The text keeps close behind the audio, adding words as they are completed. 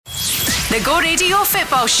The Go Radio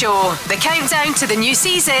Football Show. The countdown to the new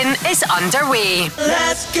season is underway.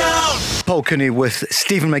 Let's go! Paul Cooney with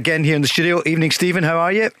Stephen McGinn here in the studio. Evening, Stephen. How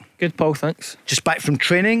are you? Good, Paul, thanks. Just back from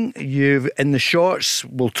training. You've in the shorts.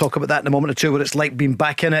 We'll talk about that in a moment or two, what it's like being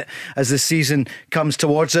back in it as the season comes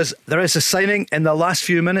towards us. There is a signing in the last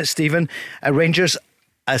few minutes, Stephen. Rangers,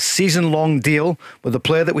 a season-long deal with the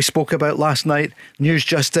player that we spoke about last night. News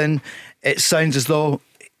just in. It sounds as though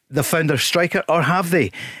they found their striker, or have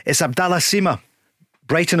they? It's Abdallah Sima.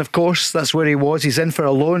 Brighton, of course, that's where he was. He's in for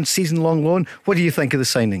a loan, season-long loan. What do you think of the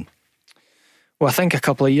signing? Well, I think a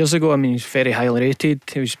couple of years ago, he's very highly rated.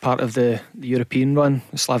 He was part of the European run,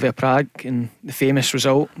 Slavia Prague, and the famous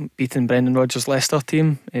result, beating Brendan Rodgers' Leicester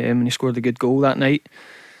team, and he scored a good goal that night.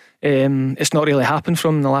 It's not really happened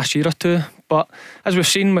from in the last year or two, but as we've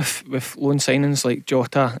seen with loan signings like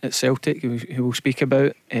Jota at Celtic, who we'll speak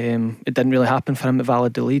about, it didn't really happen for him at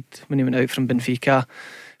Valladolid when he went out from Benfica.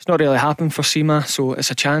 It's not really happened for Sima, so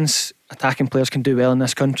it's a chance attacking players can do well in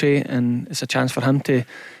this country, and it's a chance for him to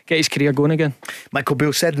get his career going again. Michael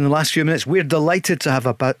Beale said in the last few minutes, we're delighted to have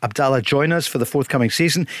Abdallah join us for the forthcoming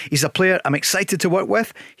season. He's a player I'm excited to work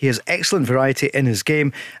with. He has excellent variety in his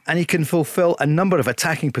game, and he can fulfil a number of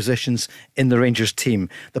attacking positions in the Rangers team.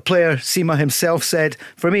 The player, Sima himself, said,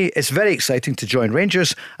 for me it's very exciting to join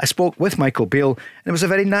Rangers. I spoke with Michael Beale and it was a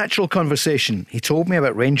very natural conversation. He told me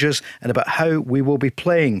about Rangers and about how we will be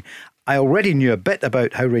playing. I already knew a bit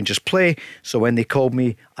about how Rangers play, so when they called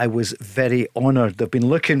me, I was very honoured. They've been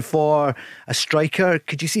looking for a striker.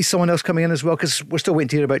 Could you see someone else coming in as well? Because we're still waiting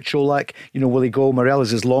to hear about Cholak. Will he go?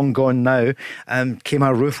 Morelos is long gone now.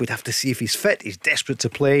 Kemar Roof, we'd have to see if he's fit. He's desperate to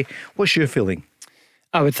play. What's your feeling?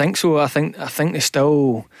 I would think so. I think they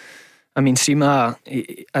still... Sima,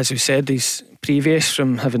 as we said, he's previous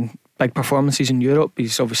from having big performances in Europe.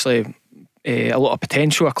 He's obviously... a lot of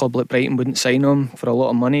potential. A club like Brighton wouldn't sign him for a lot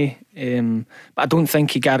of money, but I don't think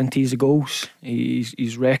he guarantees the goals.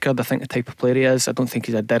 His record, I think the type of player he is, I don't think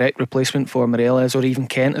he's a direct replacement for Morelos or even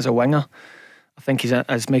Kent as a winger. I think he's,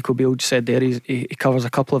 as Michael Beale said there, he covers a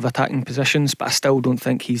couple of attacking positions, but I still don't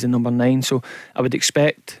think he's the number 9, so I would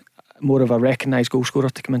expect more of a recognised goal scorer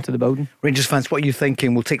to come into the building. Rangers fans, what are you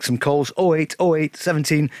thinking? We'll take some calls. 08 08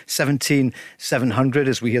 17 17 700,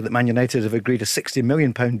 as we hear that Man United have agreed a £60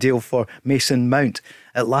 million deal for Mason Mount.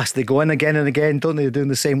 At last they go in again and again, don't they? They're doing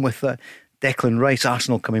the same with Declan Rice.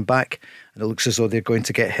 Arsenal coming back, and it looks as though they're going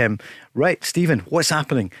to get him. Right, Stephen, what's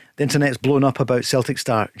happening? The internet's blown up about Celtic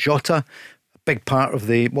star Jota. Big part of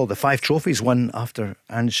the 5 trophies won under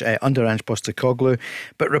Ange Postecoglou,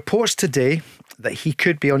 but reports today that he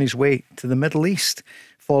could be on his way to the Middle East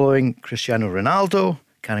following Cristiano Ronaldo,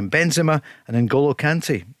 Karim Benzema and N'Golo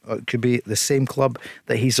Kante. It could be the same club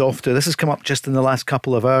that he's off to. This has come up just in the last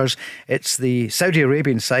couple of hours. It's the Saudi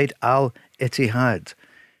Arabian side, Al Ittihad.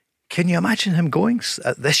 Can you imagine him going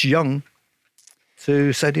this young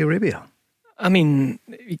to Saudi Arabia? When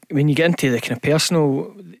you get into the kind of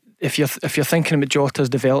personal, if you're thinking about Jota's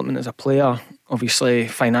development as a player, obviously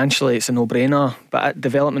financially it's a no-brainer, but at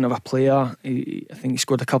development of a player, I think he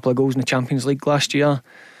scored a couple of goals in the Champions League last year.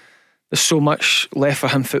 There's so much left for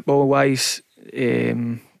him football wise,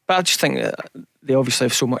 but I just think that they obviously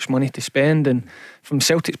have so much money to spend, and from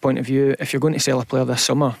Celtic's point of view, if you're going to sell a player this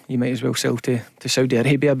summer, you might as well sell to Saudi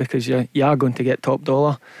Arabia, because you are going to get top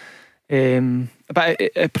dollar. But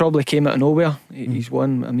it probably came out of nowhere. He's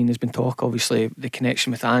won. There's been talk, obviously, the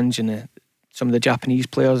connection with Ange and some of the Japanese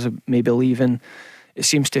players maybe leaving. It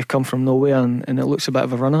seems to have come from nowhere, and it looks a bit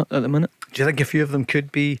of a runner at the minute. Do you think a few of them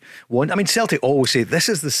could be one? Celtic always say this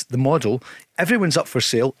is the model. Everyone's up for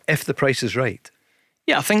sale if the price is right.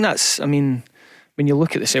 Yeah, I think that's. When you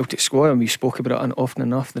look at the Celtic squad, and we spoke about it often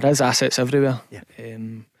enough, there is assets everywhere. Yeah.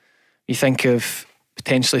 You think of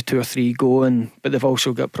potentially 2 or 3 going, but they've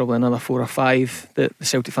also got probably another 4 or 5 that the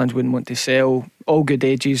Celtic fans wouldn't want to sell. All good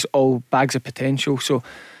ages, all bags of potential. So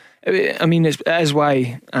it is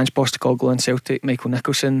why Ange Postecoglou and Celtic, Michael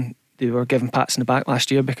Nicholson, they were given pats in the back last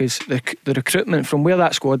year, because the recruitment from where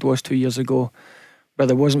that squad was 2 years ago, where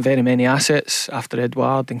there wasn't very many assets after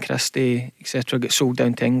Edouard and Christie etc. got sold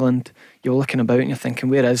down to England, you're looking about and you're thinking,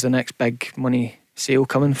 where is the next big money sale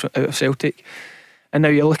coming out of Celtic? And now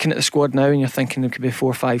you're looking at the squad now and you're thinking there could be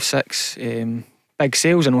 4, 5, 6 big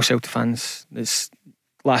sales. I know Celtic fans, it's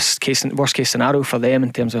worst case scenario for them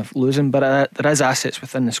in terms of losing, but there is assets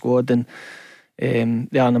within the squad, and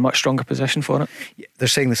they are in a much stronger position for it. They're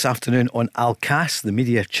saying this afternoon on Al Cas, the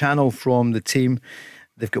media channel from the team,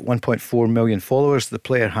 they've got 1.4 million followers, the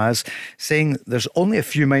player has, saying there's only a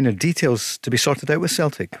few minor details to be sorted out with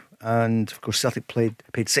Celtic. And of course Celtic paid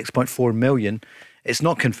 6.4 million. It's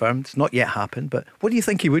not confirmed, it's not yet happened, but what do you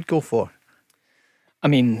think he would go for?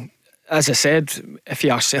 as I said, if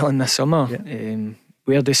you are selling this summer,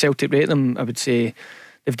 where do Celtic rate them? I would say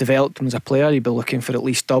they've developed him as a player. You'd be looking for at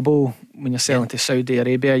least double. When you're selling to Saudi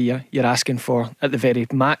Arabia, you're asking for at the very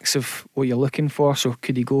max of what you're looking for. So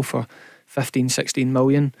could he go for 15, 16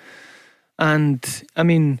 million? And I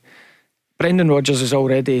mean, Brendan Rodgers is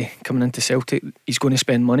already coming into Celtic. He's going to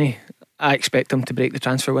spend money. I expect him to break the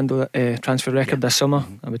transfer record this summer.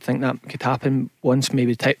 I would think that could happen once,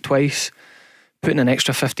 maybe twice. Putting an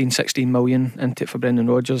extra 15, 16 million into it for Brendan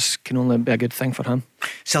Rodgers can only be a good thing for him.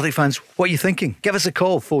 Celtic fans, what are you thinking? Give us a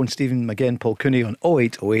call. Phone Stephen McGinn, Paul Cooney on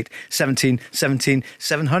 0808 17 17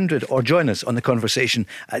 700, or join us on the conversation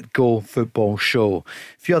at Go Football Show.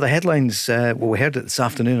 A few other headlines. We heard it this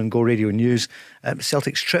afternoon on Go Radio News.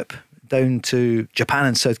 Celtic's trip down to Japan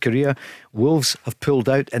and South Korea. Wolves have pulled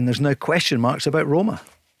out, and there's now question marks about Roma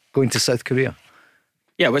going to South Korea.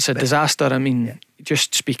 Yeah, well, it's a disaster. I mean,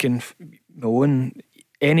 just speaking my own,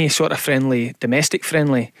 any sort of friendly, domestic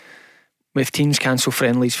friendly, with teams cancel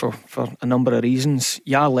friendlies for a number of reasons,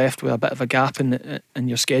 you are left with a bit of a gap in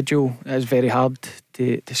your schedule. It is very hard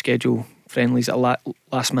to schedule friendlies at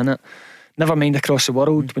last minute. Never mind across the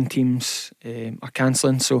world when teams are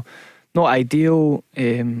cancelling. So not ideal.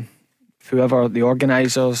 Whoever the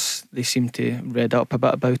organisers, they seem to read up a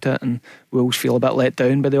bit about it, and Wolves feel a bit let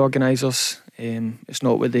down by the organisers. It's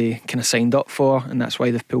not what they kind of signed up for, and that's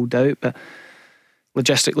why they've pulled out. But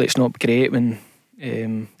logistically, it's not great when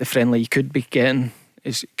the friendly you could be getting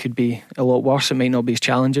could be a lot worse. It might not be as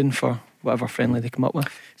challenging for whatever friendly they come up with.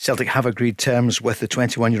 Celtic have agreed terms with the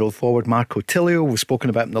 21-year-old forward Marco Tilio. We've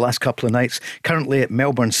spoken about him the last couple of nights. Currently at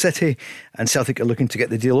Melbourne City, and Celtic are looking to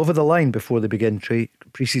get the deal over the line before they begin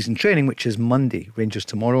pre-season training, which is Monday. Rangers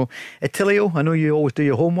tomorrow. Tilio, I know you always do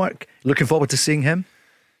your homework. Looking forward to seeing him.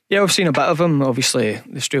 Yeah, I've seen a bit of him. Obviously,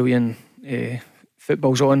 the Australian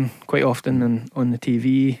football's on quite often and on the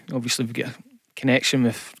TV. Obviously, we've got a connection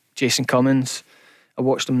with Jason Cummins. I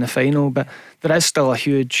watched him in the final, but there is still a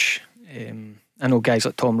huge... I know guys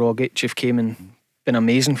like Tom Rogic have came and been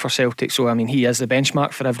amazing for Celtic, so I mean he is the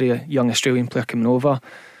benchmark for every young Australian player coming over.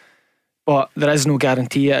 But there is no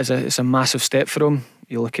guarantee. It's a massive step for him.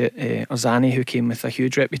 You look at Arzani, who came with a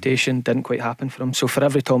huge reputation, didn't quite happen for him. So for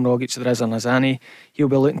every Tom Rogic there is an Arzani, he'll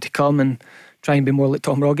be looking to come and try and be more like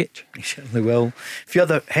Tom Rogic. He certainly will. A few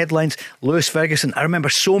other headlines. Lewis Ferguson, I remember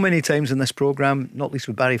so many times in this programme, not least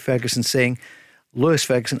with Barry Ferguson, saying Lewis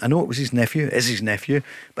Ferguson, I know it was his nephew,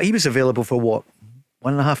 but he was available for what,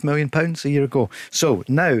 £1.5 million a year ago. So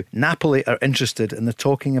now Napoli are interested, and they're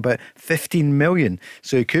talking about 15 million.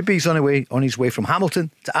 So he could be on his way from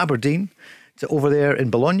Hamilton to Aberdeen to over there in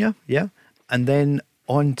Bologna, and then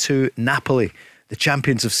on to Napoli, the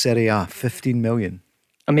champions of Serie A. 15 million.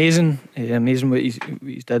 Amazing what he's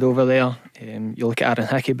did over there. You look at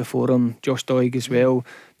Aaron Hickey before him, Josh Doig as well.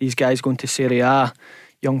 These guys going to Serie A,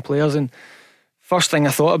 young players. And first thing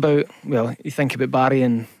I thought about, well, you think about Barry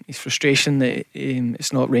and his frustration that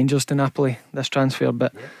it's not Rangers to Napoli, this transfer,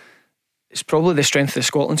 but it's probably the strength of the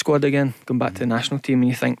Scotland squad again, going back to the national team, and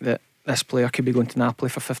you think that this player could be going to Napoli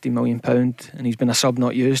for £50 million, and he's been a sub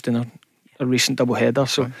not used in a recent double header.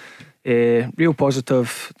 So real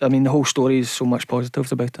positive. I mean, the whole story is so much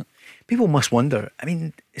positives about it. People must wonder, I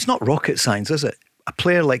mean, it's not rocket science, is it? A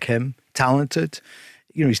player like him, talented,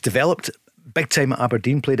 he's developed big time at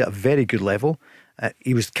Aberdeen, played at a very good level.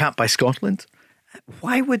 He was capped by Scotland.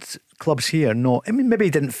 Why would clubs here not? I mean, maybe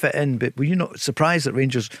he didn't fit in, but were you not surprised that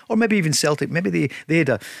Rangers, or maybe even Celtic, maybe they had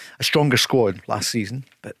a stronger squad last season,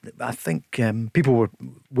 but I think people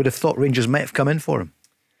would have thought Rangers might have come in for him.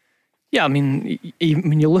 Yeah, I mean,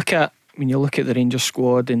 when you look at the Rangers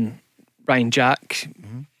squad and Ryan Jack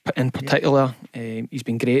in particular, he's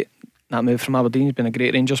been great. That move from Aberdeen, he's been a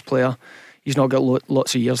great Rangers player. He's not got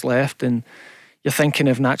lots of years left, and you're thinking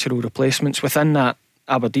of natural replacements within that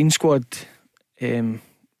Aberdeen squad.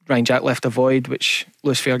 Ryan Jack left a void which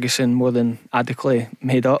Lewis Ferguson more than adequately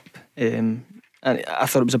made up, and I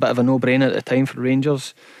thought it was a bit of a no-brainer at the time for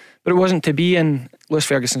Rangers, but it wasn't to be, and Lewis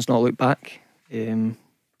Ferguson's not looked back.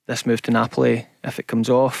 This move to Napoli, if it comes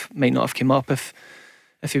off, might not have come up if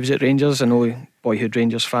he was at Rangers. I know, boyhood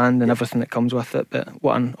Rangers fan and everything that comes with it, but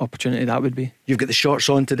what an opportunity that would be. You've got the shorts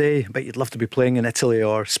on today, but you'd love to be playing in Italy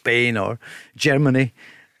or Spain or Germany.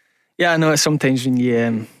 Yeah, I know it's sometimes when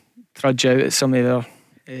you trudge out at some of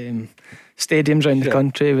their stadiums around the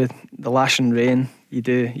country with the lashing rain, you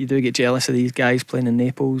do get jealous of these guys playing in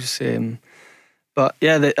Naples. But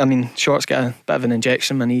yeah, shorts got a bit of an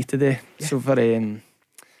injection in my knee today, so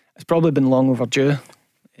it's probably been long overdue.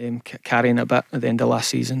 Carrying a bit at the end of last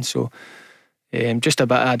season, so just a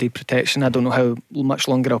bit of added protection. I don't know how much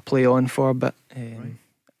longer I'll play on for, but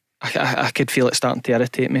I could feel it starting to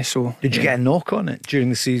irritate me. So did you get a knock on it during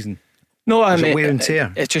the season? No, I Was mean it wear and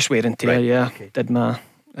tear? It's just wear and tear. Right, Yeah, okay. did my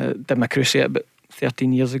cruciate about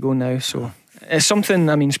 13 years ago now. So it's something.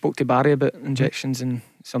 I mean, spoke to Barry about injections, and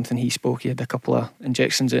something he spoke. He had a couple of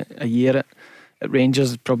injections a year at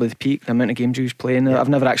Rangers, probably the peak. The amount of games he was playing. I've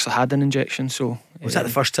never actually had an injection. So was that the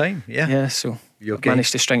first time? Yeah. Yeah. So You okay?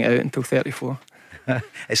 managed to string it out until 34.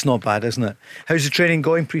 It's not bad, isn't it? How's the training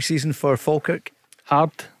going pre-season for Falkirk?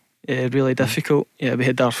 Hard, really difficult. Yeah, we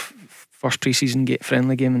had our first pre-season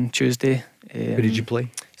friendly game on Tuesday. Who did you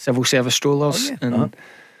play? Civil Service Strollers, Oh, yeah. and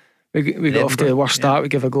we got off to the worst start. We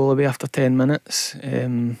give a goal away after 10 minutes,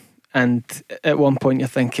 and at one point you're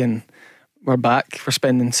thinking, we're back. We're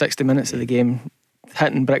spending 60 minutes of the game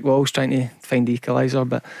hitting brick walls trying to find the equaliser.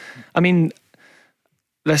 But I mean,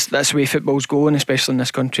 that's the way football's going, especially in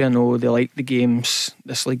this country. I know they like the games,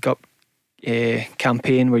 this League Cup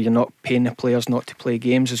campaign where you're not paying the players not to play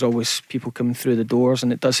games. There's always people coming through the doors,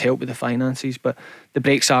 and it does help with the finances, but the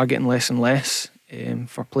breaks are getting less and less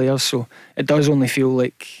for players. So it does only feel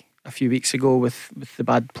like a few weeks ago with the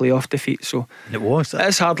bad playoff defeat. So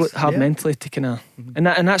it's hard mentally to kind of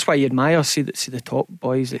and that's why you admire see the top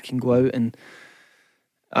boys that can go out. And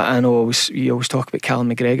I know you always talk about Callum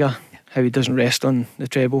McGregor, how he doesn't rest on the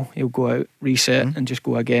treble. He'll go out, reset, and just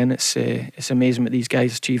go again. It's amazing what these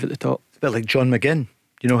guys achieve at the top. It's a bit like John McGinn.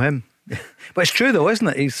 You know him? But it's true though, isn't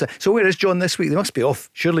it? So where is John this week? They must be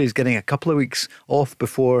off. Surely he's getting a couple of weeks off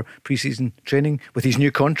before pre-season training with his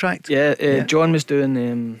new contract. Yeah. John was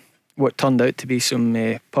doing what turned out to be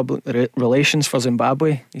some public relations for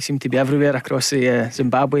Zimbabwe. He seemed to be everywhere across the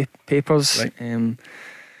Zimbabwe papers. Right.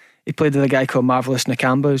 He played with a guy called Marvelous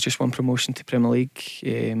Nakamba, who's just won promotion to Premier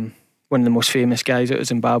League. One of the most famous guys out of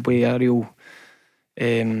Zimbabwe, a real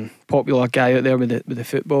popular guy out there with the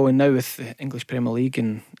football, and now with the English Premier League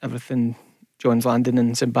and everything, John's landing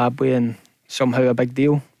in Zimbabwe, and somehow a big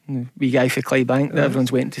deal. Wee guy for Clydebank that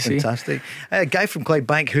everyone's waiting to see. Fantastic. A guy from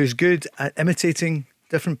Clydebank who's good at imitating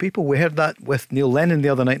different people. We heard that with Neil Lennon the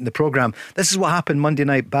other night in the programme. This is what happened Monday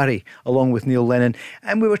night, Barry, along with Neil Lennon,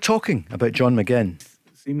 and we were talking about John McGinn.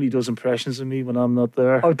 Seemingly does impressions of me when I'm not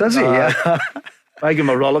there. Oh, does he? Yeah. I gave him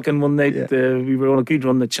a rollicking one night. Yeah. We were on a good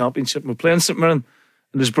run in the championship. We're playing St Mirren,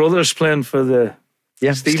 and his brother's playing for the.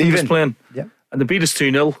 Yeah, Stephen was playing. Yeah. And they beat us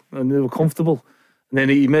 2-0, and they were comfortable. And then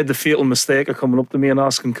he made the fatal mistake of coming up to me and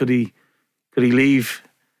asking, could he leave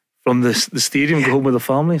from the stadium and go home with the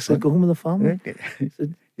family? I said, go home with the family. Okay. He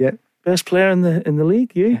said, yeah. Best player in the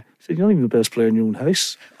league, you? He said, you're not even the best player in your own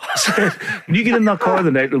house. I said, when you get in that car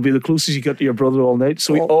the night, it'll be the closest you get to your brother all night.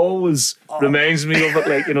 So he always reminds me of it,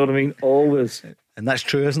 like, you know what I mean? Always. And that's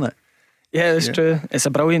true, isn't it? Yeah, it's true. It's a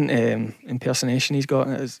brilliant impersonation he's got.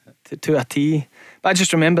 It's to a T. But I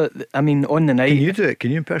just remember, I mean, on the night. Can you do it?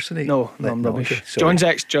 Can you impersonate? No, I'm rubbish. Okay,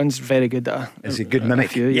 sorry. John's very good at it. Is he a good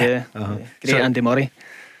mimic? Few, yeah. Great Andy Murray.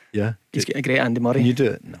 Yeah. He's got a great Andy Murray. Can you do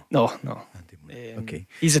it? No. No. Okay.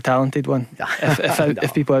 He's a talented one.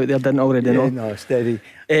 if people out there didn't already know. No, steady.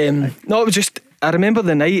 No, it was just, I remember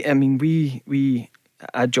the night. I mean,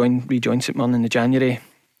 I rejoined St Mirren in the January.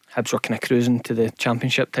 Hibs were kind of cruising to the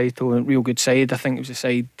championship title, a real good side. I think it was the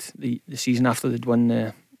side the season after they'd won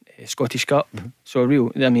the Scottish Cup. Mm-hmm. So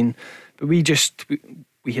but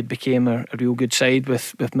we had became a real good side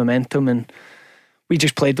with momentum, and we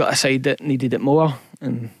just played with a side that needed it more.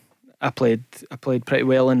 And I played pretty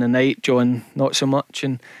well in the night. John not so much.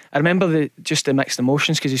 And I remember the mixed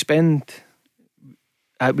emotions, because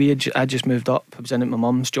I just moved up. I was in at my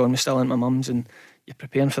mum's. John was still in at my mum's, and you're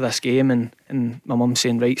preparing for this game, and my mum's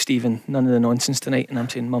saying, right, Stephen, none of the nonsense tonight. And I'm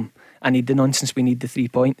saying, Mum, I need the nonsense. We need the 3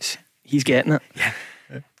 points. He's getting it. Yeah.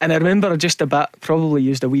 And I remember just probably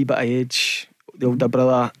used a wee bit of age. The older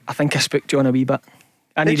brother, I think I spooked John a wee bit.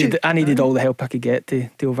 I needed all the help I could get to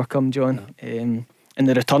overcome John. In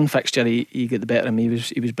the return fixture, he got the better of me.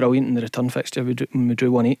 He was brilliant in the return fixture when we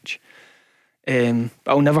drew one each. But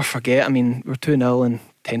I'll never forget, I mean, we're 2-0 and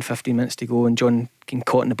 10-15 minutes to go, and John getting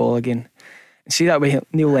caught in the ball again. And see that way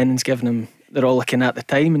Neil Lennon's giving him the rollicking at the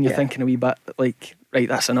time, and you're thinking a wee bit like, right,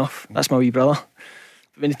 that's enough. That's my wee brother.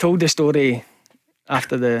 But when he told the story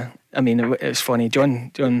after it was funny.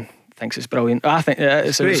 John thinks it's brilliant. I think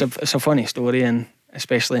it's a funny story, and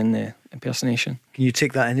especially in the impersonation. Can you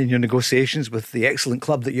take that in your negotiations with the excellent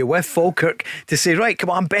club that you're with, Falkirk, to say, right,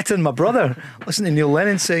 come on, I'm better than my brother? Listen to Neil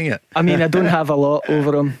Lennon saying it. I mean, I don't have a lot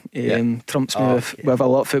over him. Trumps me with a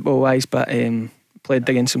lot football wise, but played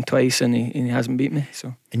against him twice, and he hasn't beat me.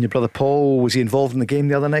 So. And your brother Paul, was he involved in the game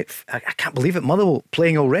the other night? I can't believe it. Motherwell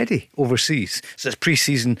playing already overseas. So it's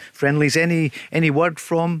pre-season friendlies. Any word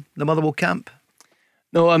from the Motherwell camp?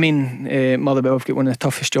 No, I mean, Motherwell have got one of the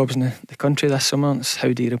toughest jobs in the country this summer. It's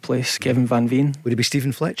how do you replace Kevin Van Veen? Would it be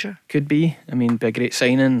Stephen Fletcher? Could be. I mean, be a great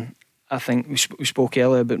signing. I think we spoke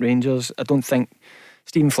earlier about Rangers. I don't think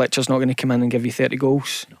Stephen Fletcher's not going to come in and give you 30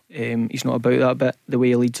 goals. No. He's not about that bit. The way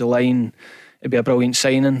he leads the line, it'd be a brilliant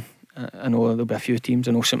signing. I know there'll be a few teams.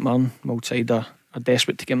 I know St Mirren, outside, are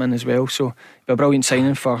desperate to get him in as well. So it'd be a brilliant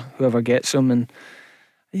signing for whoever gets him. And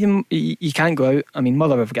you can't go out. I mean,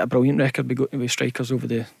 Motherwell have got a brilliant record with strikers over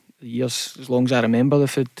the years. As long as I remember,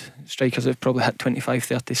 they've had strikers that have probably hit 25,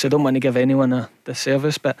 30. So I don't want to give anyone a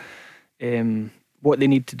disservice, but what they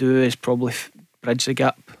need to do is probably bridge the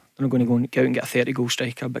gap. They're not going to go out and get a 30 goal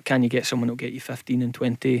striker, but can you get someone who'll get you 15 and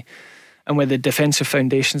 20? And with the defensive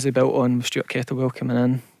foundations they built on with Stuart Kettlewell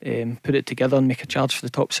coming in, put it together and make a charge for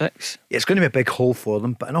the top six. Yeah, it's going to be a big hole for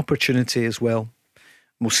them, but an opportunity as well.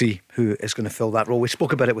 We'll see who is going to fill that role. We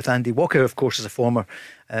spoke about it with Andy Walker, of course, as a former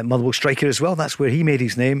Motherwell striker as well. That's where he made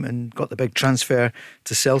his name and got the big transfer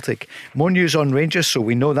to Celtic. More news on Rangers, so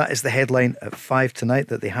we know that is the headline at 5 tonight,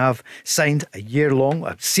 that they have signed a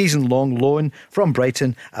season-long loan from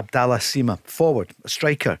Brighton, Abdallah Sima, forward, a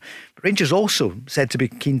striker. Rangers also said to be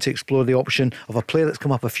keen to explore the option of a player that's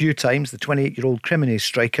come up a few times, the 28-year-old Cremonese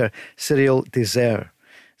striker Cyril Desire.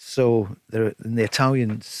 So they're in the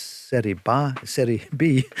Italian Serie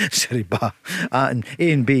B, and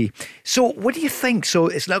A and B. So what do you think? So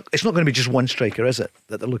it's not going to be just one striker, is it,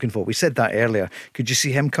 that they're looking for? We said that earlier. Could you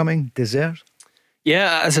see him coming, Desire?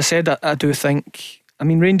 Yeah, as I said, I do think. I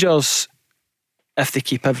mean, Rangers, if they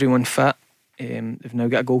keep everyone fit, they've now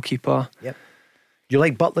got a goalkeeper. Yep. You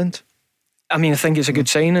like Butland? I mean, I think it's a good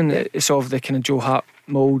signing. It's of the kind of Joe Hart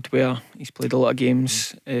mould, where he's played a lot of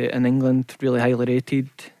games in England, really highly rated.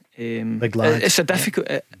 Big lad. It's a difficult.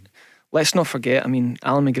 Let's not forget. I mean,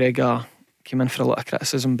 Alan McGregor came in for a lot of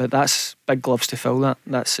criticism, but that's big gloves to fill.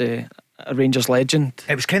 That's a Rangers legend.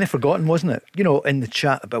 It was kind of forgotten, wasn't it? You know, in the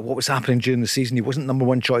chat about what was happening during the season, he wasn't number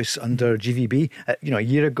one choice under GVB. A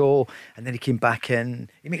year ago, and then he came back in.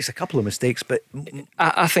 He makes a couple of mistakes, but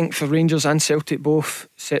I think for Rangers and Celtic, both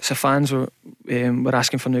sets of fans were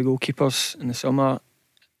asking for new goalkeepers in the summer,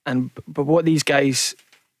 but what these guys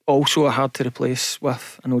also are hard to replace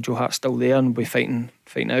with. I know Joe Hart's still there and will be fighting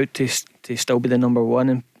out to still be the number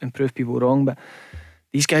one and prove people wrong, but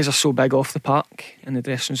these guys are so big off the park in the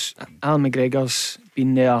dressing rooms. Alan McGregor's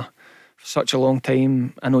been there for such a long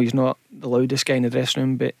time. I know he's not the loudest guy in the dressing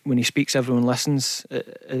room, but when he speaks everyone listens,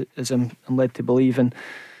 as I'm led to believe, and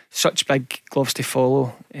such big gloves to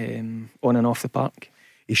follow on and off the park.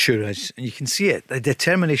 He sure is, and you can see it, the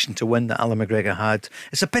determination to win that Alan McGregor had.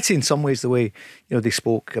 It's a pity in some ways the way they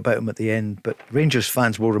spoke about him at the end, but Rangers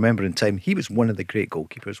fans will remember in time he was one of the great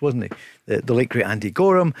goalkeepers, wasn't he? The late great Andy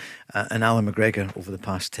Gorham and Alan McGregor over the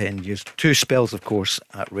past 10 years. 2 spells, of course,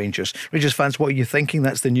 at Rangers. Rangers fans, what are you thinking?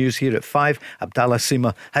 That's the news here at 5. Abdallah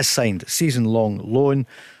Sima has signed a season-long loan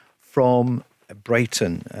from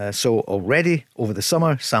Brighton. So already over the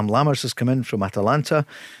summer, Sam Lammers has come in from Atalanta,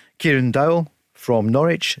 Kieran Dowell from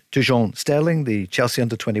Norwich, Dujon Sterling, the Chelsea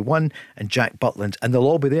under-21, and Jack Butland. And they'll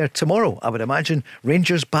all be there tomorrow, I would imagine.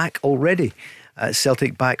 Rangers back already.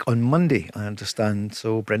 Celtic back on Monday, I understand.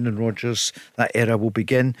 So Brendan Rodgers, that era will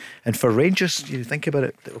begin. And for Rangers, you think about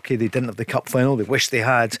it, okay, they didn't have the cup final, they wish they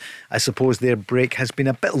had. I suppose their break has been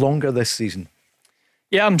a bit longer this season.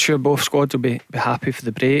 Yeah, I'm sure both squads will be happy for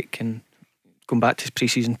the break and going back to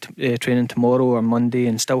pre-season training tomorrow or Monday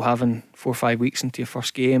and still having 4 or 5 weeks into your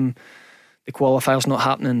first game. The qualifier's not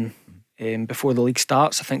happening before the league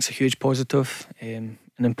starts. I think it's a huge positive. An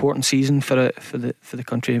important season for the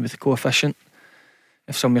country with the coefficient.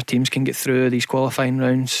 If some of your teams can get through these qualifying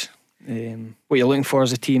rounds, what you're looking for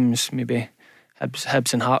as a teams, maybe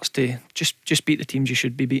Hibs and Hearts, to just beat the teams you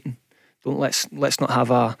should be beating. Let's not have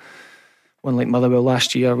one like Motherwell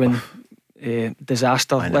last year when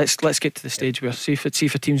disaster. Let's get to the stage where see if a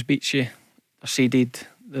teams beats you, they're seeded.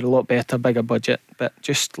 They're a lot better, bigger budget, but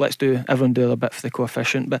just everyone do a bit for the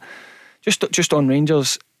coefficient. But just on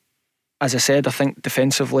Rangers, as I said, I think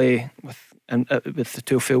defensively with the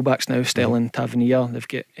 2 fullbacks now, Sterling, Tavernier, they've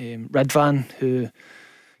got Ridvan, who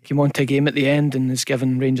came on to a game at the end and has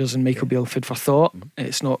given Rangers and Michael Beale food for thought.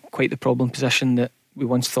 It's not quite the problem position that we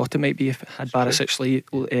once thought it might be if it had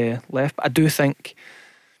Barisic left. But I do think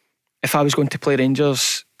if I was going to play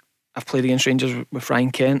Rangers, I've played against Rangers with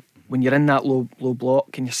Ryan Kent. When you're in that low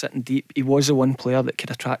block and you're sitting deep, he was the one player that could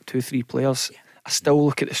attract 2-3 players. Yeah. I still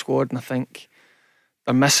look at the squad and I think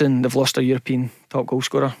they've lost their European top goal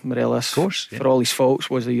scorer, Morelos. Of course, yeah. For all his faults,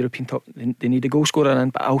 was the European top. They need a goal scorer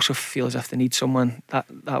in, but I also feel as if they need someone,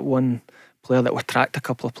 that one player that will attract a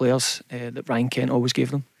couple of players that Ryan Kent always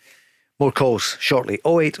gave them. More calls shortly.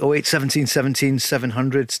 0808 17 17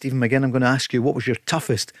 700. Stephen McGinn, I'm going to ask you, what was your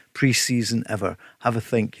toughest pre-season ever? Have a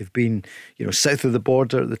think. You've been, south of the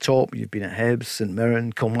border at the top. You've been at Hibs, St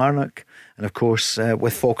Mirren, Kilmarnock, and of course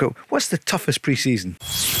with Falkirk. What's the toughest pre-season?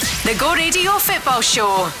 The Go Radio Football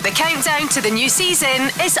Show. The countdown to the new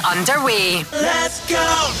season is underway. Let's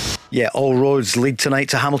go! Yeah, all roads lead tonight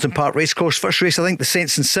to Hamilton Park Racecourse. First race, I think the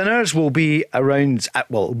Saints and Sinners will be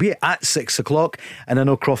it'll be at 6 o'clock. And I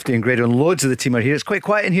know Crofty and Grado and loads of the team are here. It's quite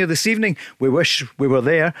quiet in here this evening. We wish we were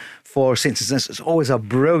there for Saints and Sinners. It's always a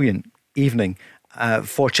brilliant evening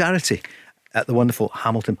for charity at the wonderful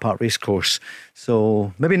Hamilton Park Racecourse.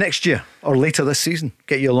 So maybe next year or later this season,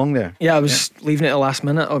 get you along there. Yeah, I was leaving it at the last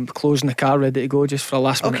minute. I'm closing the car, ready to go just for a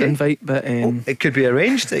last minute invite. But it could be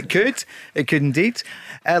arranged. It could indeed.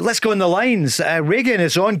 Let's go on the lines. Reagan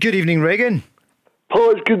is on. Good evening, Reagan.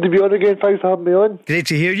 Paul, it's good to be on again. Thanks for having me on. Great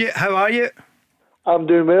to hear you. How are you? I'm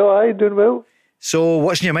doing well. Doing well. So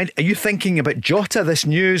what's in your mind? Are you thinking about Jota, this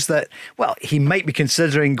news that, he might be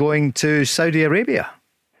considering going to Saudi Arabia?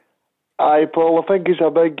 Aye, Paul, I think it's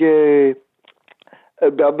a big,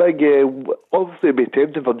 obviously it'd be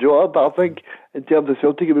tempting for Jota, but I think in terms of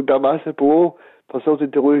Celtic it would be a massive blow for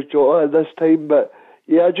Celtic to lose Jota at this time. But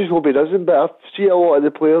yeah, I just hope he doesn't. But I see a lot of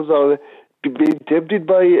the players are being tempted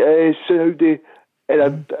by Saudi, and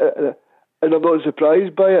I'm not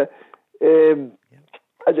surprised by it.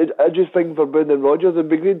 I just think for Brendan Rodgers, it'd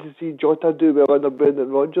be great to see Jota do well under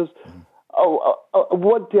Brendan Rodgers. I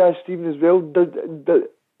want to ask Stephen as well,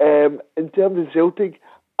 in terms of Celtic,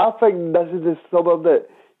 I think this is the summer that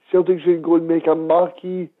Celtic should go and make a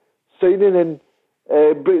marquee signing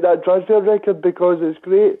and break that transfer record, because it's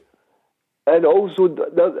great. And also,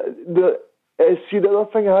 the other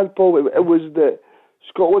thing I had, Paul, it was that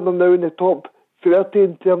Scotland are now in the top 30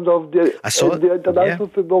 in terms of the international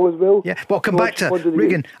football as well. Yeah, well, I'll come back to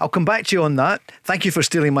Regan. I'll come back to you on that. Thank you for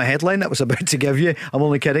stealing my headline that I was about to give you. I'm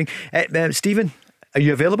only kidding. Stephen, are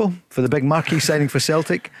you available for the big marquee signing for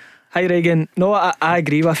Celtic? Hi, Regan. No, I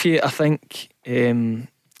agree with you. I think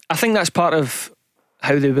that's part of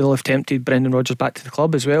how they will have tempted Brendan Rodgers back to the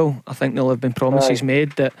club as well. I think there'll have been promises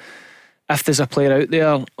made that if there's a player out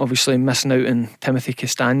there, obviously missing out on Timothy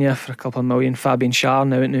Castagna for a couple of million, Fabian Schär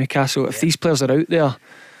now at Newcastle, if these players are out there,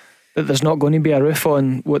 that there's not going to be a roof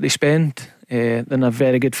on what they spend, they're in a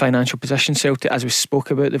very good financial position. Celtic, as we spoke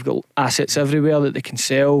about, they've got assets everywhere that they can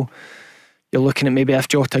sell. You're looking at maybe if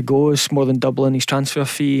Jota goes, more than doubling his transfer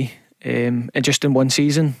fee and just in one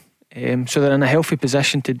season. So they're in a healthy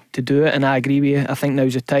position to do it, and I agree with you. I think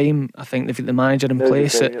now's the time. I think they've got the manager in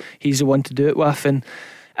place that he's the one to do it with, and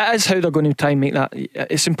it is how they're going to try and make that.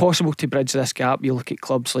 It's impossible to bridge this gap. You look at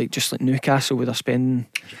clubs like Newcastle, where they're spending,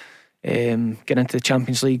 getting into the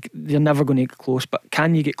Champions League. They're never going to get close, but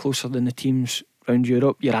can you get closer than the teams around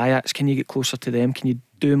Europe? Your Ajax, can you get closer to them? Can you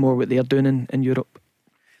do more what they're doing in Europe?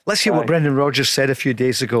 Let's hear what Brendan Rodgers said a few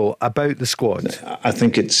days ago about the squad. I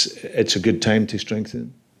think it's a good time to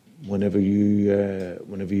strengthen. Whenever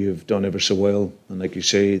you've done ever so well, and like you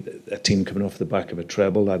say, a team coming off the back of a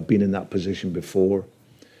treble. I've been in that position before,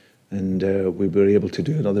 and we were able to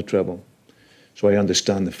do another treble. So I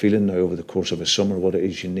understand the feeling now over the course of a summer, what it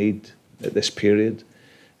is you need at this period,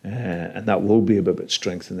 and that will be about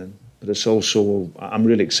strengthening. But it's also, I'm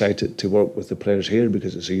really excited to work with the players here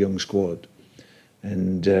because it's a young squad,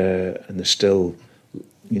 and there's still,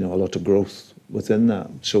 a lot of growth within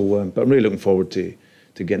that. So, but I'm really looking forward to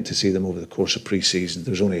getting to see them over the course of pre-season.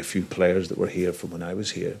 There's only a few players that were here from when I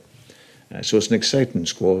was here, so it's an exciting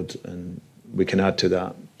squad, and we can add to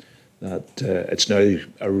that it's now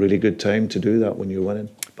a really good time to do that when you're winning.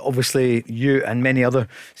 But obviously you and many other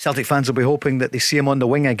Celtic fans will be hoping that they see him on the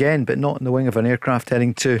wing again, but not on the wing of an aircraft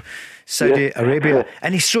heading to Saudi Arabia.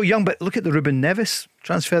 And he's so young. But look at the Ruben Neves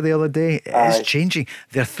transfer the other day. It is changing.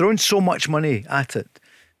 They're throwing so much money at it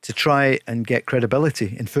to try and get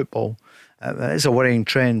credibility in football. It is a worrying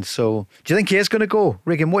trend. So do you think he is going to go?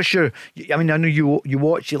 Regan, I know you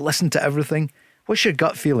watch, you listen to everything. What's your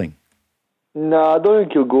gut feeling? No, I don't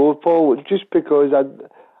think he'll go, Paul, just because I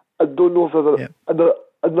don't know if there's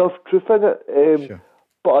enough truth in it. Sure.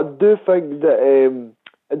 But I do think that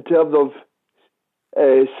in terms of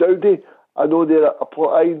Saudi, I know they're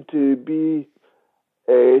applying to be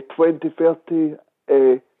 2030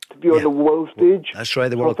 to be on the world stage. That's right,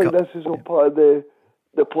 the World Cup. I think this is all part of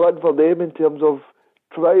the plan for them in terms of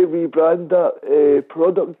trying to rebrand that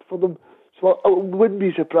product for them. So I wouldn't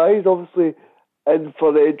be surprised, obviously, and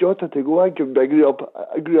for Jota to go, I think it would be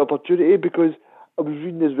a great opportunity, because I was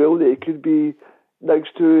reading as well that it could be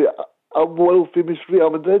next to a world famous Real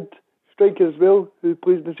Madrid striker as well, who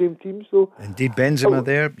plays in the same team. So indeed, Benzema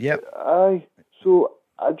there, yep. Aye. So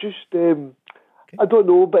I just, I don't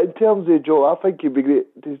know, but in terms of Joe, I think it'd be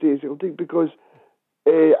great to stay at Celtic because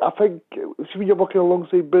I think, see, when you're working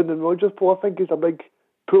alongside Brendan Rodgers, Paul, I think it's a big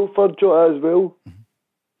pull for Joe as well.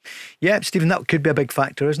 Yeah, Stephen, that could be a big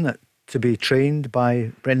factor, isn't it? To be trained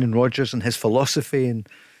by Brendan Rodgers and his philosophy and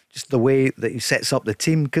just the way that he sets up the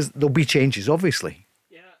team, because there'll be changes, obviously.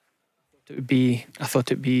 Yeah, I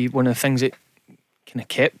thought it'd be one of the things that kind of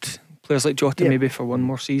kept players like Jota maybe for one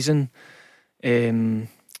more season.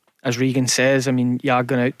 As Regan says, I mean, you are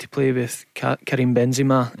going out to play with Karim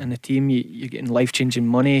Benzema in the team. You're getting life-changing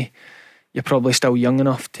money. You're probably still young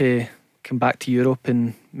enough to come back to Europe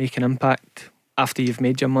and make an impact after you've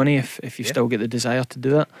made your money, if you still get the desire to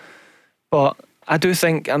do it. But I do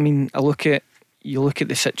think, I mean, you look at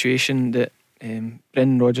the situation that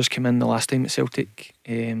Brendan Rodgers came in the last time at Celtic.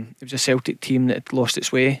 It was a Celtic team that had lost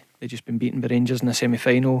its way. They'd just been beaten by Rangers in the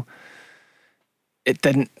semi-final. It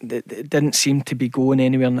didn't seem to be going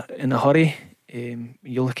anywhere in a hurry.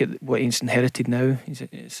 You look at what he's inherited now.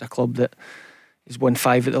 It's a club that has won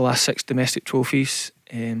 5 of the last 6 domestic trophies.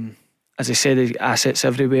 As I said, there's assets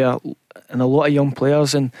everywhere and a lot of young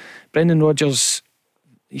players. And Brendan Rodgers,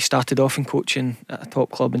 he started off in coaching at a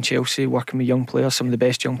top club in Chelsea, working with young players, some of the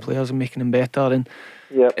best young players, and making them better. And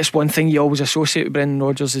it's one thing you always associate with Brendan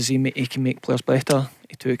Rodgers is he can make players better.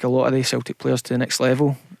 He took a lot of the Celtic players to the next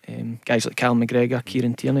level. Guys like Callum McGregor,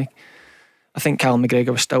 Kieran Tierney. I think Callum McGregor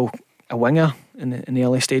was still a winger in the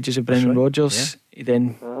early stages of Brendan Rodgers. He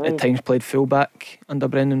then at times played fullback under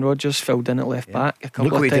Brendan Rodgers, filled in at left back a couple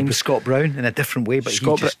Look of what times. he did with Scott Brown in a different way. But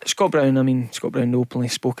Scott Brown openly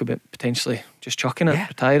spoke about potentially just chucking it,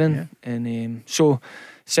 retiring. And so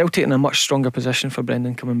Celtic in a much stronger position for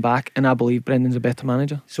Brendan coming back, and I believe Brendan's a better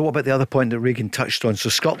manager. So what about the other point that Regan touched on? So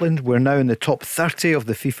Scotland, we're now in the top 30 of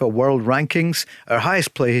the FIFA World Rankings, our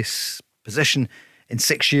highest place position in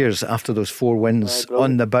 6 years after those 4 wins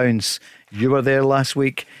on the bounce. You were there last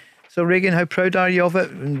week. So Regan, how proud are you of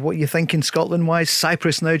it, and what are you thinking Scotland wise?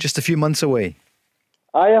 Cyprus now just a few months away.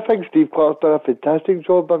 I think Steve Clark's done a fantastic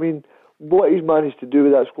job. I mean, what he's managed to do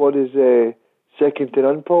with that squad is second to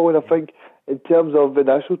none, Paul. And I think in terms of the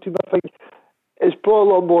national team, I think it's brought a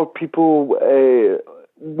lot more people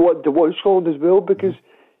want to watch Scotland as well, because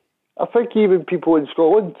I think even people in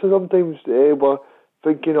Scotland sometimes were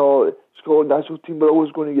thinking, Scotland national team are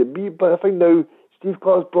always going to get beat. But I think now Steve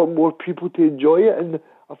Clark's brought more people to enjoy it, and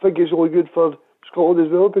I think it's only good for Scotland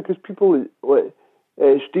as well, because people like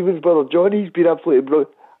Stephen's brother John, he's been absolutely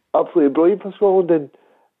brilliant for Scotland, and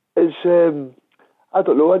it's I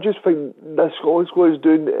don't know, I just think this Scotland squad is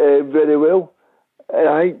doing very well. And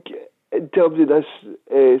I think in terms of this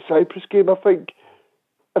Cyprus game, I think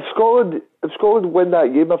if Scotland win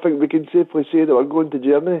that game, I think we can safely say that we're going to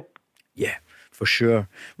Germany. Yeah, for sure.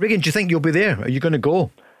 Regan, do you think you'll be there? Are you going to go?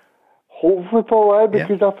 Hopefully, Paul,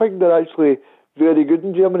 because I think they're actually very good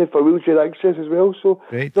in Germany for wheelchair access as well. So,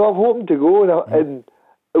 no, I'm hoping to go, and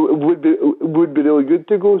it would be really good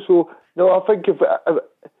to go. So, no, I think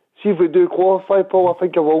if we do qualify, Paul, I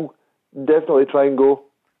think I will definitely try and go.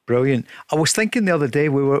 Brilliant. I was thinking the other day,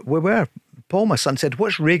 we were Paul, my son, said,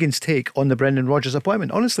 what's Regan's take on the Brendan Rodgers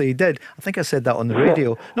appointment? Honestly, he did. I think I said that on the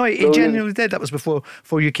radio. No, he genuinely did. That was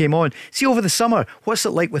before you came on. See, over the summer, what's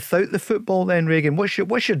it like without the football then, Regan? What's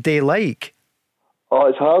your day like? Oh,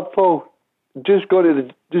 it's hard, Paul. Just go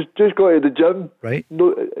to the gym. Right.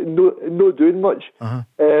 No doing much.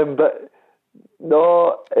 But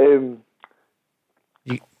no,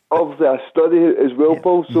 obviously I study as well,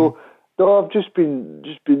 Paul. So no, I've just been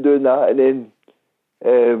doing that, and then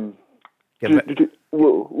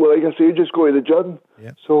like I say, just go to the gym.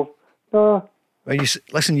 Yeah. So no. Well, you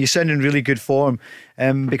sound in really good form,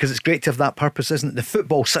 because it's great to have that purpose, isn't it? The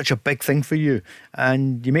football's such a big thing for you,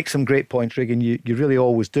 and you make some great points, Regan. You really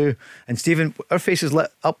always do. And Stephen, our faces lit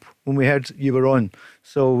up when we heard you were on,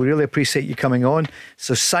 so we really appreciate you coming on.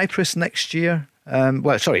 So Cyprus next year,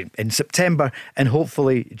 in September, and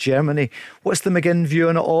hopefully Germany. What's the McGinn view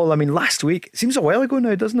on it all? I mean, last week, it seems a while ago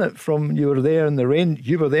now, doesn't it? From you were there in the rain,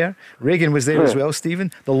 you were there, Regan was there as well,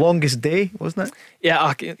 Stephen. The longest day, wasn't it?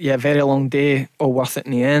 Yeah, very long day, all worth it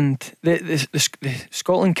in the end. The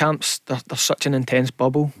Scotland camps, they're such an intense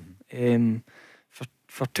bubble.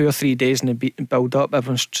 For 2 or 3 days in the build up,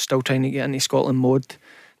 everyone's still trying to get into Scotland mode.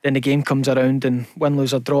 Then the game comes around, and win,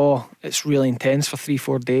 lose or draw, it's really intense for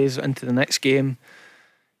 3-4 days into the next game.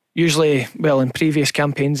 Usually, in previous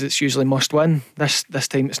campaigns it's usually must win. This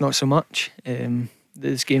time it's not so much.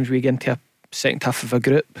 These games we get into a second half of a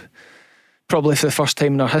group, probably for the first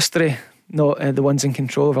time in our history, not the ones in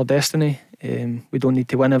control of our destiny. We don't need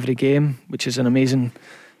to win every game, which is an amazing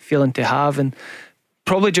feeling to have. And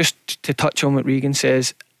probably just to touch on what Regan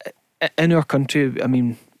says, in our country, I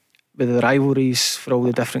mean, with the rivalries for all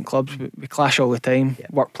the different clubs, we clash all the time.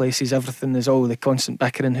 Workplaces, everything. There's all the constant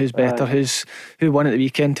bickering. Who's better? Who won at the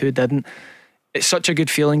weekend? Who didn't? It's such a good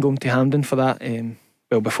feeling going to Hampden for that.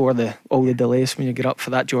 Before all the delays when you get up for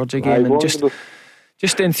that Georgia game, and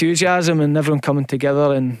just the enthusiasm and everyone coming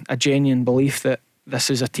together and a genuine belief that this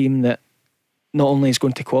is a team that not only is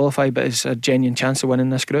going to qualify but is a genuine chance of winning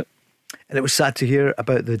this group. And it was sad to hear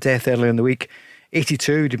about the death earlier in the week.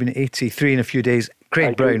 82, he'd have been 83 in a few days.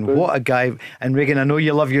 Craig Brown, what a guy. And Regan, I know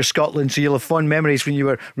you love your Scotland, so you'll have fond memories when you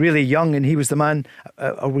were really young and he was the man.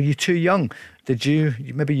 Or were you too young? Did you?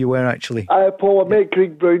 Maybe you were actually. Paul, I met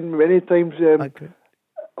Craig Brown many times.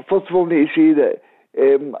 First of all, I need to say that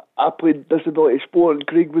I played disability sport, and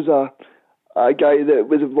Craig was a guy that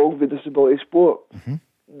was involved with disability sport. Mm-hmm.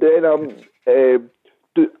 Then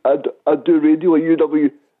I do radio at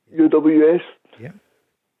UWS. Yeah.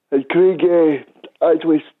 And Craig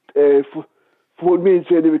actually phoned me and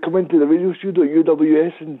said he would come into the radio studio at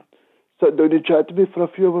UWS and sit down and chat to me for a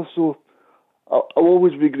few hours. So I'll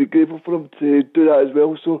always be grateful for him to do that as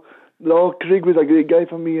well. So no, Craig was a great guy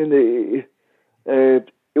for me, and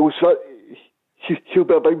he'll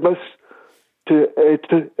be a big miss to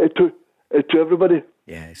everybody.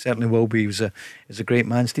 Yeah, he certainly will be. He's a great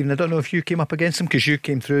man, Stephen. I don't know if you came up against him, because you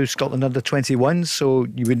came through Scotland under 21s, so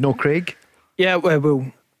you would know Craig. Yeah,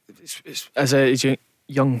 well, as a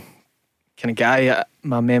young kind of guy,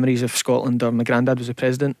 my memories of Scotland, or my granddad was the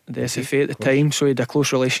president of the SFA at the time, so he had a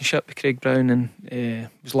close relationship with Craig Brown, and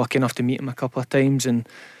was lucky enough to meet him a couple of times, and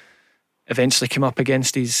eventually came up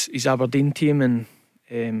against his Aberdeen team, and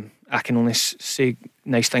I can only say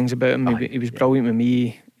nice things about him. He was brilliant with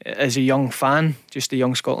me as a young fan, just a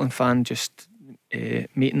young Scotland fan, just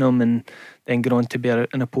meeting him and then going on to be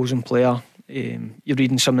an opposing player. You're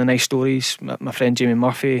reading some of the nice stories. My friend Jamie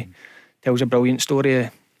Murphy tells a brilliant story,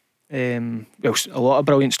 well, a lot of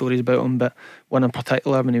brilliant stories about him, but one in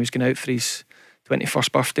particular when he was going out for his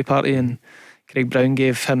 21st birthday party, and Craig Brown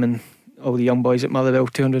gave him and all the young boys at Motherwell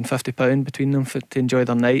 £250 between them to enjoy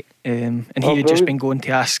their night, and he had just been going to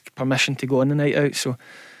ask permission to go on the night out. So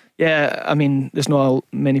yeah, I mean, there's not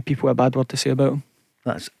many people with a bad word to say about him.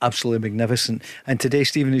 That's absolutely magnificent. And today,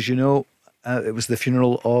 Stephen, as you know, it was the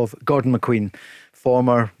funeral of Gordon McQueen,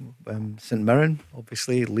 former St Mirren,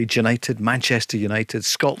 obviously, Leeds United, Manchester United,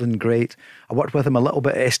 Scotland great. I worked with him a little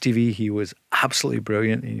bit at STV. He was absolutely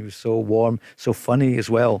brilliant. He was so warm, so funny as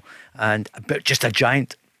well, and just a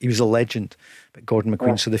giant. He was a legend. But Gordon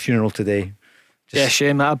McQueen, so the funeral today. Yeah,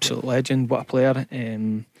 shame, absolute legend. What a player.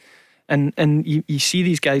 And you see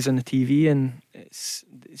these guys on the TV, and it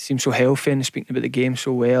seems so healthy and speaking about the game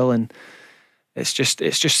so well, and it's just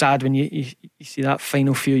sad when you see that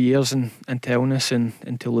final few years and to illness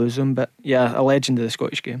and to lose them. But yeah, a legend of the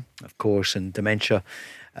Scottish game, of course. And dementia,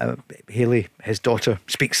 Hayley, his daughter,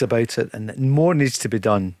 speaks about it, and more needs to be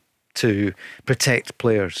done to protect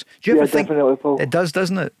players. Do you ever think it does,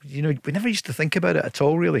 doesn't it? You know, we never used to think about it at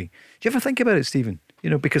all, really. Do you ever think about it, Stephen? You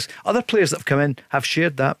know, because other players that have come in have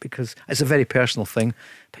shared that, because it's a very personal thing.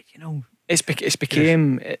 But you know, it's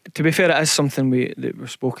became, to be fair, it is something that we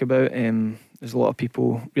spoke about. There's a lot of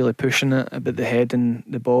people really pushing it about the head and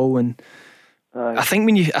the ball, and I think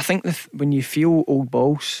when you feel old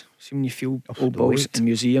balls, in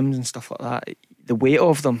museums and stuff like that, the weight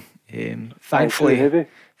of them,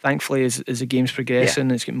 thankfully as the game's progressing,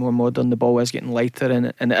 it's getting more modern, the ball is getting lighter,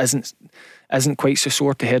 and it isn't quite so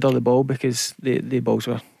sore to header the ball, because the balls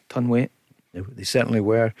were ton weight. They certainly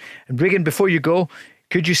were. And Regan, before you go,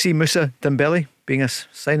 could you see Moussa Dembele being a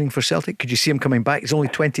signing for Celtic? Could you see him coming back? He's only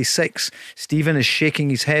 26. Stephen is shaking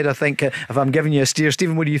his head, I think, if I'm giving you a steer.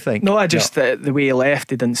 Stephen, what do you think? No, the way he left,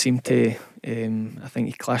 he didn't seem to, I think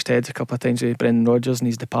he clashed heads a couple of times with Brendan Rodgers and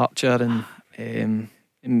his departure, and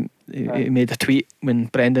he made a tweet when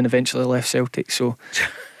Brendan eventually left Celtic, so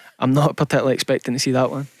I'm not particularly expecting to see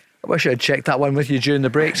that one. I wish I'd checked that one with you during the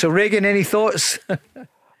break. So Regan, any thoughts?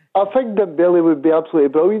 I think Dembele would be absolutely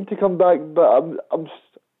brilliant to come back, but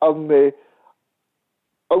I'm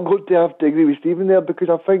going to have to agree with Stephen there, because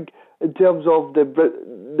I think in terms of the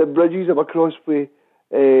bridges that were crossed with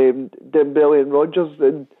Dembele and Rodgers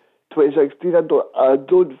in 2016, I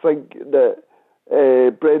don't think that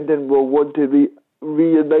Brendan will want to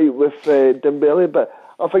reunite with Dembele, but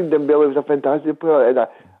I think Dembele was a fantastic player, and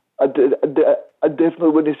I definitely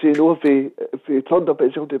wouldn't say no if he turned up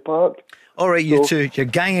at Celtic Park. All right, you two, you're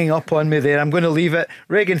ganging up on me there. I'm going to leave it.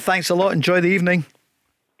 Regan, thanks a lot. Enjoy the evening.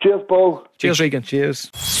 Cheers, Paul. Cheers, Regan. Cheers.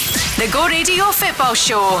 The Go Radio Football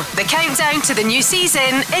Show. The countdown to the new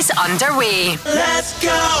season is underway. Let's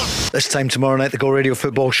go! This time tomorrow night, the Go Radio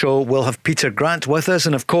Football Show will have Peter Grant with us.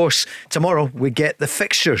 And of course, tomorrow we get the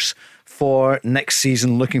fixtures for next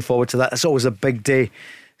season. Looking forward to that. It's always a big day.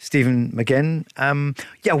 Stephen McGinn.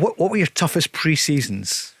 What were your toughest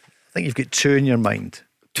pre-seasons? I think you've got 2 in your mind.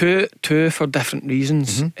 Two for different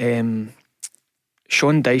reasons.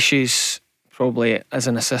 Sean Dyche's probably as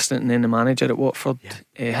an assistant and then the manager at Watford,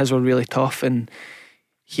 his were really tough, and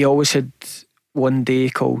he always had one day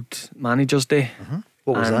called Manager's Day.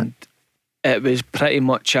 What was that? It was pretty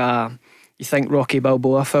much you think Rocky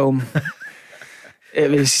Balboa film.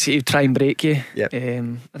 He'd try and break you.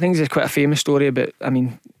 I think there's quite a famous story about,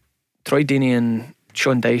 Troy Deeney and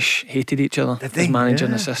Sean Dyche hated each other as manager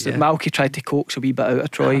and assistant. Malky tried to coax a wee bit out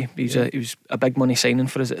of Troy. He was a big money signing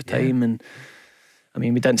for us at the time, and we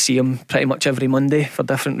didn't see him pretty much every Monday for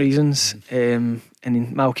different reasons. And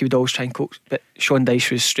then Malky would always try and coax, but Sean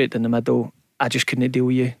Dyche was straight in the middle. I just couldn't deal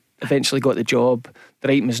with you. Eventually got the job. The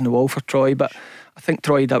writing was on the wall for Troy, but I think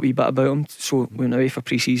Troy had that wee bit about him, so we went away for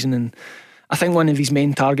pre-season, and I think one of his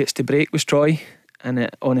main targets to break was Troy, and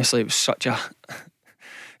it was such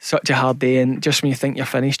a hard day, and just when you think you're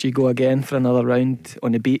finished, you go again for another round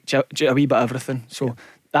on the beach, a wee bit of everything. So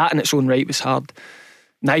that in its own right was hard.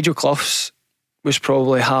 Nigel Clough's was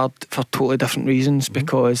probably hard for totally different reasons,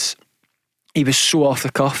 because he was so off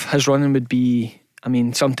the cuff. His running would be,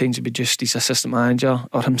 sometimes it would just his assistant manager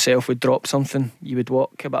or himself would drop something. You would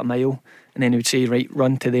walk about a mile and then he would say, right,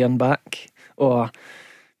 run to there and back, or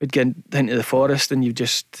we'd get into the forest and you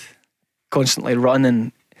just constantly run.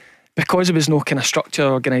 And because there was no kind of structure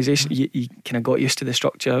or organisation, you kind of got used to the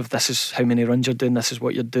structure of this is how many runs you're doing, this is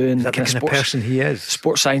what you're doing. Is that the kind of person he is?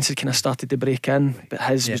 Sports science had kind of started to break in, but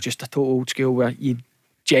his was just a total old school where you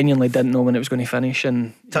genuinely didn't know when it was going to finish.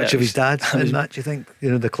 And touch of his dad in that, do you think?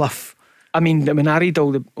 The Clough. When I read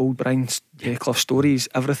all the old Brian Clough stories,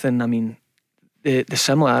 everything, the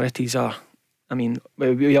similarities are,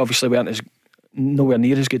 we obviously weren't nowhere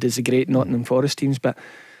near as good as the great Nottingham Forest teams, but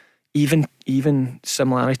even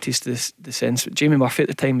similarities to the sense that Jamie Murphy at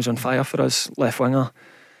the time was on fire for us, left winger,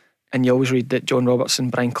 and you always read that John Robertson,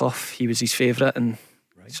 Brian Clough, he was his favourite, and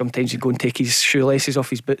sometimes he'd go and take his shoelaces off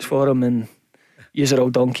his boots for him, and use are all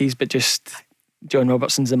donkeys, but just John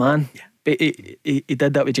Robertson's the man. But he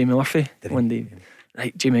did that with Jamie Murphy one day.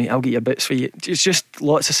 Right, Jamie, I'll get your boots for you. It's just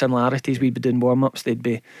lots of similarities. We'd be doing warm-ups, they'd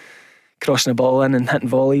be crossing the ball in and hitting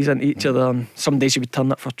volleys into each other, and some days you would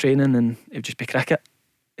turn up for training and it would just be cricket.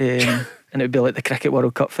 And it would be like the Cricket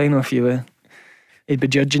World Cup final if you were. He'd be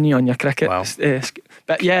judging you on your cricket. Wow.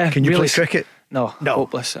 But yeah, can you play cricket? No,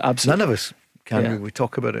 hopeless. Absolutely, none of us can. We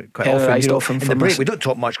talk about it quite often. In the break, we don't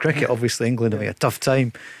talk much cricket. Obviously, England having a tough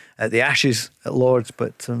time at the Ashes at Lords,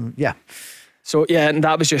 but So and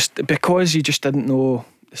that was just because you just didn't know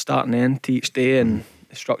the start and end to each day and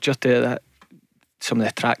the structure to it. That some of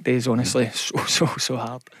the track days, honestly, so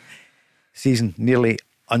hard. Season nearly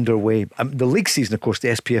underway. The league season, of course, the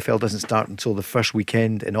SPFL doesn't start until the first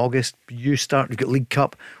weekend in August. You've got League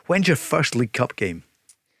Cup. When's your first League Cup game?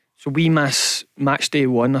 So we miss match day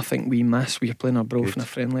 1. I think we are playing our Broth in a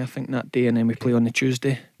friendly, I think, that day, and then we play on the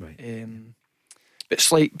Tuesday. Right. But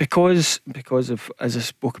it's like because of, as I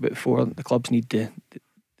spoke about before, the clubs need the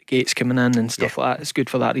gates coming in and stuff like that. It's good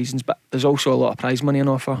for that reasons, but there's also a lot of prize money on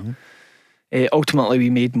offer. Ultimately, we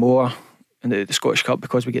made more in the Scottish Cup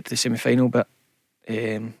because we get to the semi-final, but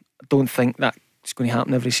I don't think that's going to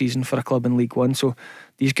happen every season for a club in League One. So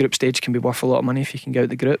these group stage can be worth a lot of money if you can get out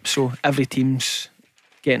the group. So every team's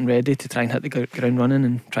getting ready to try and hit the ground running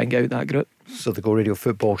and try and get out that group. So the Go Radio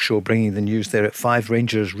Football Show bringing the news there at 5.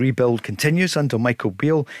 Rangers rebuild continues under Michael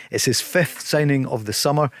Beale. It's his 5th signing of the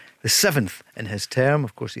summer, the 7th in his term.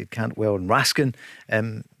 Of course, he had Cantwell and Raskin.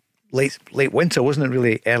 Late winter, wasn't it?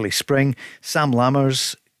 Really early spring. Sam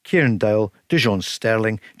Lammers, Kieran Dowell, Dujon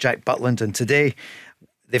Sterling, Jack Butland, and today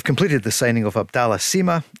they've completed the signing of Abdallah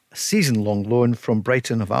Sima, a season-long loan from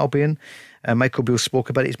Brighton of Albion. Michael Beale spoke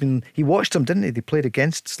about it. He watched them, didn't he? They played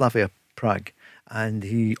against Slavia Prague, and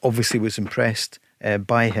he obviously was impressed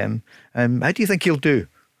by him. How do you think he'll do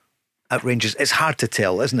at Rangers? It's hard to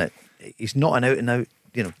tell, isn't it? He's not an out-and-out,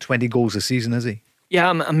 20 goals a season, is he? Yeah,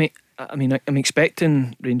 I'm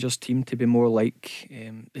expecting Rangers' team to be more like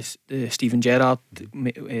the Steven Gerrard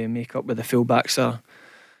make up with the fullbacks are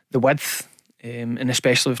the width, and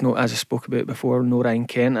especially if as I spoke about before, no Ryan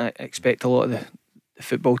Kent. I expect a lot of the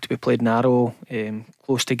football to be played narrow,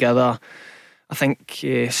 close together. I think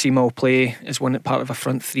Seema will play as part of a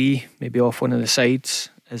front 3, maybe off one of the sides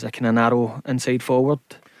as a kind of narrow inside forward.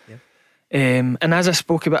 And as I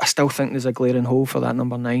spoke about, I still think there's a glaring hole for that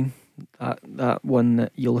number 9. That one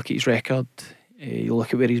that you look at his record, you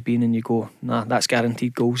look at where he's been and you go, nah, that's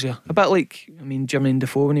guaranteed goals here. A bit like, Jermaine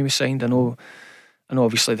Defoe when he was signed. I know I know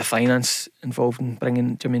obviously the finance involved in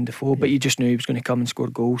bringing Jermaine Defoe, but you just knew he was going to come and score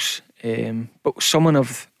goals. But someone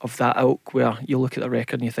of that ilk, where you look at the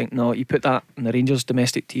record and you think, no, you put that in the Rangers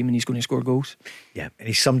domestic team and he's going to score goals. Yeah, and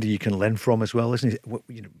he's somebody you can learn from as well, isn't he?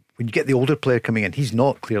 When you get the older player coming in, he's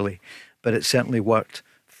not clearly, but it certainly worked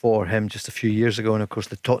for him just a few years ago. And of course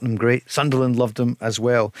the Tottenham great, Sunderland loved him as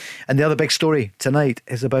well. And the other big story tonight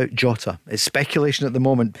is about Jota. It's speculation at the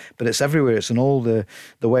moment, but it's everywhere. It's on all the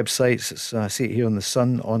websites. I see it here on the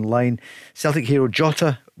Sun online. Celtic hero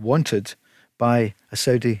Jota wanted by a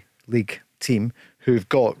Saudi League team who've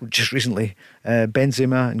got just recently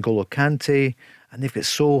Benzema and N'Golo Kante, and they've got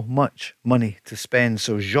so much money to spend.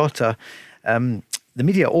 So Jota, the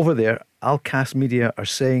media over there, Alcast Media, are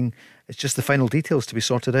saying it's just the final details to be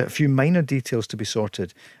sorted out, a few minor details to be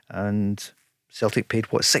sorted. And Celtic paid,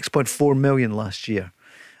 6.4 million last year.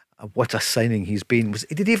 What a signing he's been.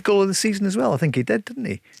 Did he have goal of the season as well? I think he did, didn't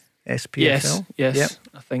he? SPFL? Yes. Yep.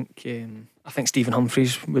 I think Stephen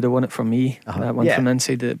Humphries would have won it for me. That one from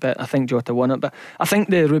inside it, but I think Jota won it. But I think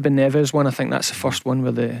the Ruben Neves one, I think that's the first one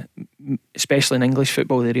where especially in English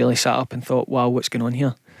football, they really sat up and thought, wow, what's going on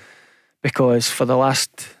here? Because for the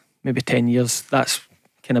last maybe 10 years, that's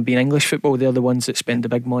kind of been English football. They're the ones that spend the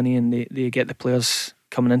big money and they get the players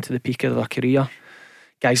coming into the peak of their career.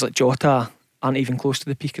 Guys like Jota aren't even close to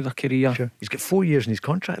the peak of their career. Sure. He's got 4 years in his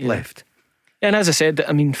contract left. And as I said,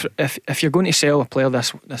 I mean, if you're going to sell a player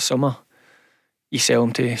this summer, you sell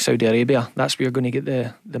him to Saudi Arabia. That's where you're going to get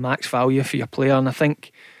the max value for your player. And I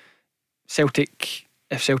think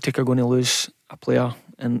if Celtic are going to lose a player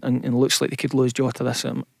and it looks like they could lose Jota this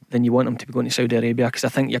summer, then you want him to be going to Saudi Arabia, because I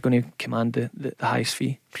think you're going to command the highest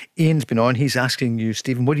fee. Ian's been on. He's asking you,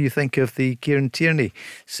 Stephen, what do you think of the Kieran Tierney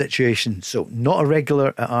situation? So not a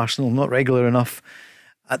regular at Arsenal, not regular enough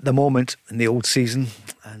at the moment in the old season,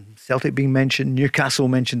 and Celtic being mentioned, Newcastle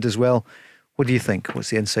mentioned as well. What do you think? What's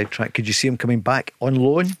the inside track? Could you see him coming back on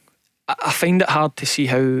loan? I find it hard to see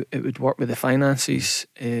how it would work with the finances.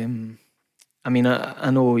 I mean,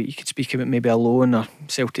 I know you could speak about maybe a loan or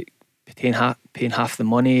Celtic paying half the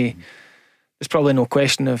money. There's probably no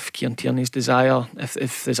question of Kieran Tierney's desire.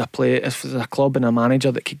 If there's a club and a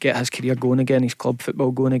manager that could get his career going again, his club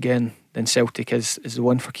football going again, then Celtic is the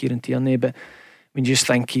one for Kieran Tierney. But when you just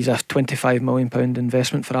think he's a £25 million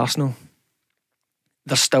investment for Arsenal,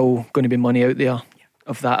 there's still going to be money out there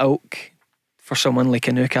of that ilk for someone like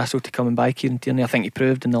a Newcastle to come and buy Kieran Tierney. I think he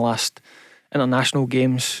proved in the last international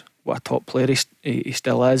games what a top player he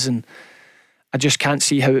still is, and I just can't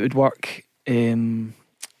see how it would work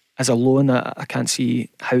as a loan. I can't see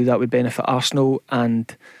how that would benefit Arsenal.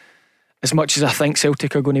 And as much as I think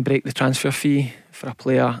Celtic are going to break the transfer fee for a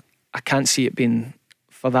player, I can't see it being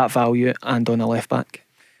for that value and on a left back.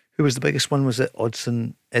 Who was the biggest one? Was it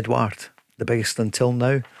Odsonne Edouard? The biggest until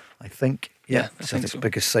now, I think. Yeah, I think so.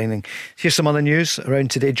 Biggest signing. Here's some other news around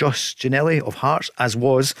today. Josh Ginnelly of Hearts,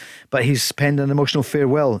 but he's penned an emotional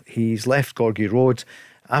farewell. He's left Gorgie Road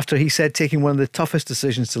after he said taking one of the toughest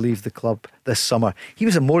decisions to leave the club this summer. He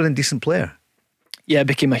was a more than decent player. Yeah,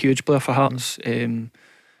 became a huge player for Hearts,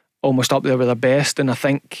 almost up there with their best, and I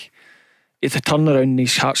think it's a turnaround in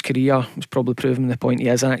his Hearts career was probably proving the point he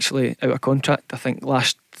is actually out of contract. I think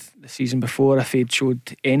the season before, if he'd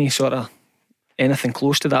showed anything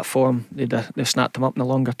close to that form, they've snapped him up in a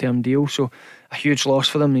longer term deal. So a huge loss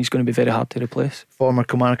for them, and he's going to be very hard to replace. Former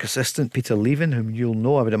Kilmarnock assistant Peter Leven, whom you'll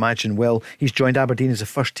know, I would imagine, well, he's joined Aberdeen as a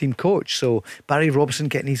first team coach. So Barry Robson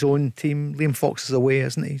getting his own team. Liam Fox is away,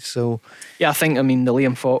 isn't he? So yeah, I think the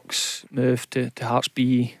Liam Fox move to Hearts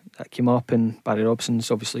B that came up, and Barry Robson's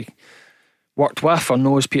obviously worked with or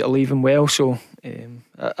knows Peter Leven well. So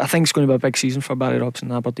I think it's going to be a big season for Barry Robson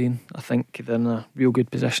and Aberdeen. I think they're in a real good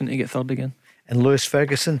position to get third again. And Lewis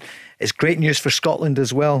Ferguson, it's great news for Scotland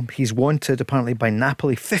as well. He's wanted apparently by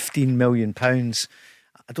Napoli, £15 million.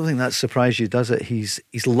 I don't think that surprised you, does it? He's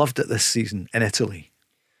loved it this season in Italy.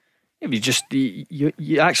 Yeah,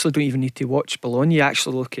 you actually don't even need to watch Bologna. You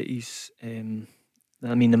actually look at his the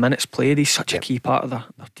minutes played. He's such a key part of their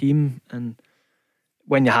team, and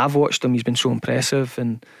when you have watched him, he's been so impressive.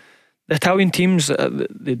 And the Italian teams,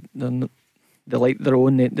 they like their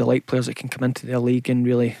own. They like players that can come into their league and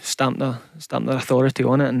really stamp their authority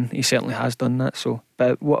on it, and he certainly has done that. So,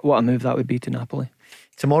 but what a move that would be to Napoli.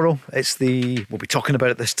 Tomorrow, we'll be talking about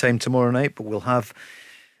it this time tomorrow night, but we'll have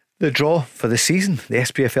the draw for the season, the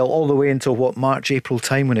SPFL, all the way until March, April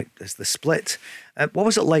time when it's the split. What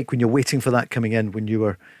was it like when you're waiting for that coming in, when you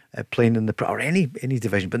were playing in or any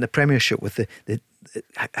division, but in the Premiership with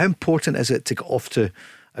how important is it to get off to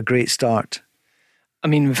a great start? I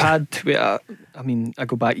mean, I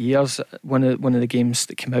go back years. One of the games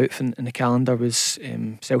that came out in the calendar was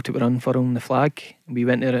Celtic were unfurling the flag. We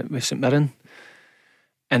went there with St Mirren,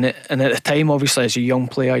 and at the time, obviously, as a young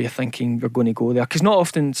player, you're thinking you're going to go there because not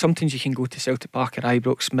often. Sometimes you can go to Celtic Park or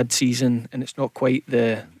Ibrox mid-season, and it's not quite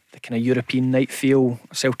the kind of European night feel,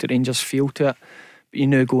 Celtic Rangers feel to it. But you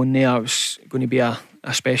know, going there, it was going to be a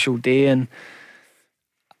special day, and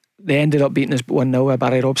they ended up beating us 1-0 a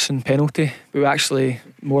Barry Robson penalty. We were actually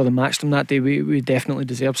more than matched them that day. We definitely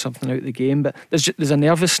deserved something out of the game, but there's a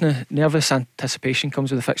nervous anticipation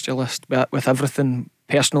comes with the fixture list, but with everything,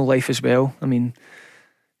 personal life as well. I mean,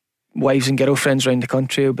 wives and girlfriends around the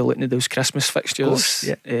country will be looking at those Christmas fixtures. Of course,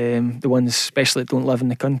 yeah. The ones especially that don't live in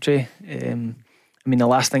the country. I mean, the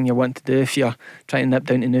last thing you want to do if you're trying to nip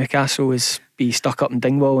down to Newcastle is be stuck up in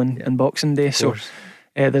Dingwall on Boxing Day. So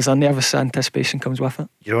there's a nervous anticipation comes with it.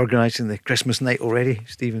 You're organising the Christmas night already,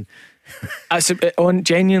 Stephen? It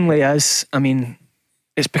genuinely is. I mean,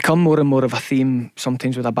 it's become more and more of a theme.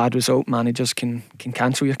 Sometimes with a bad result, managers can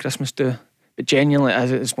cancel your Christmas do. But genuinely,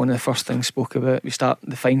 as it is one of the first things spoke about, we start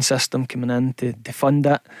the fine system coming in to fund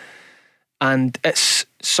it, and it's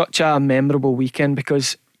such a memorable weekend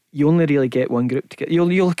because you only really get one group together. You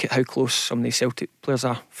look at how close some of these Celtic players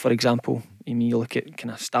are. For example, I mean, you look at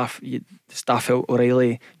kind of Stafford,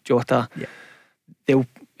 O'Reilly, Jota. Yeah.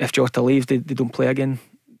 If Jota leaves, they don't play again.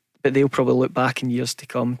 But they'll probably look back in years to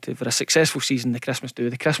come for a successful season. The Christmas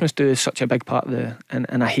do is such a big part of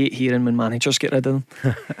and I hate hearing when managers get rid of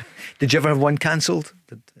them. Did you ever have one cancelled?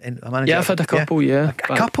 Yeah, I've had a couple. Yeah, a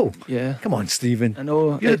couple. Yeah, come on, Stephen. I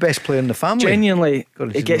know you're the best player in the family. Genuinely,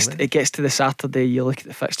 it gets to the Saturday. You look at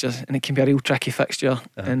the fixtures, and it can be a real tricky fixture.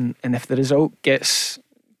 And if the result gets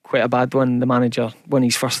quite a bad one, the manager, one of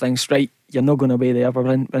his first things, right, you're not going to be there.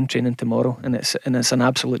 We're in training tomorrow, and it's an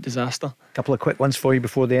absolute disaster. A couple of quick ones for you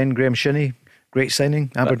before the end. Graham Shinney, great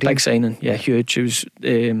signing, Aberdeen. Big signing, yeah, huge. It was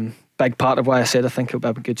big part of why I said I think it'll be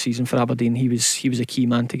a good season for Aberdeen. He was a key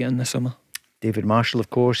man to get in this summer. David Marshall, of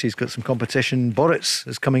course, he's got some competition. Boritz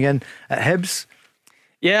is coming in at Hibs.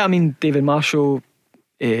 Yeah, I mean, David Marshall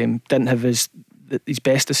didn't have his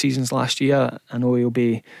best of seasons last year. I know he'll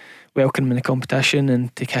be welcoming the competition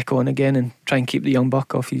and to kick on again and try and keep the young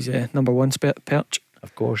buck off his number one perch.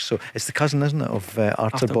 Of course, so it's the cousin, isn't it, of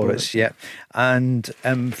Arthur Boritz? Yeah. And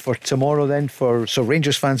for tomorrow then, so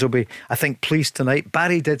Rangers fans will be, I think, pleased tonight.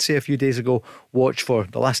 Barry did say a few days ago, watch for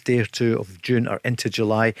the last day or two of June or into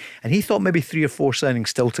July, and he thought maybe 3 or 4 signings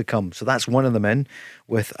still to come. So that's one of them in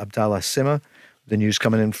with Abdallah Sima. The news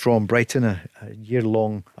coming in from Brighton, a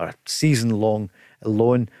year-long or a season-long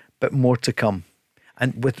loan, but more to come.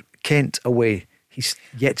 And with Kent away, he's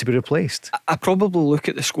yet to be replaced. I probably look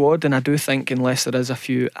at the squad, and I do think unless there is a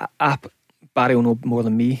few, Barry will know more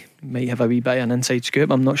than me, might have a wee bit of an inside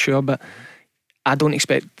scoop, I'm not sure, but I don't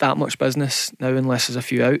expect that much business now unless there's a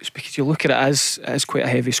few outs, because you look at it as quite a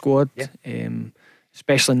heavy squad,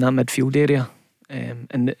 especially in that midfield area,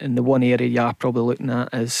 and the one area you are probably looking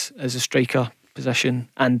at is a striker position,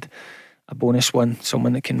 and a bonus one,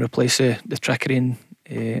 someone that can replace the trickery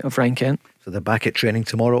of Ryan Kent. So they're back at training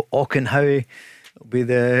tomorrow. Auchenhowie will be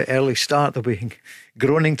the early start. They'll be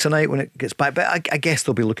groaning tonight when it gets back, but I guess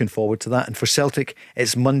they'll be looking forward to that. And for Celtic,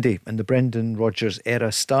 it's Monday and the Brendan Rodgers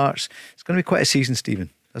era starts. It's going to be quite a season, Stephen,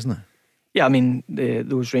 isn't it? Yeah, I mean,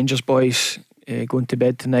 those Rangers boys going to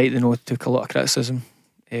bed tonight, they know it took a lot of criticism.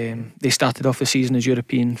 They started off the season as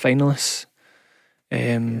European finalists.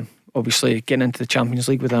 Obviously getting into the Champions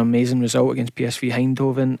League with an amazing result against PSV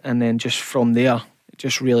Eindhoven, and then just from there it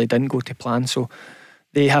just really didn't go to plan, so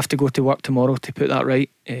they have to go to work tomorrow to put that right.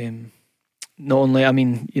 Not only, I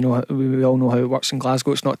mean, you know, we all know how it works in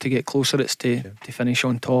Glasgow. It's not to get closer, it's to finish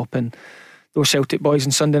on top, and those Celtic boys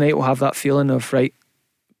on Sunday night will have that feeling of, right,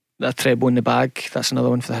 that treble in the bag, that's another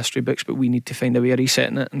one for the history books, but we need to find a way of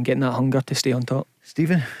resetting it and getting that hunger to stay on top.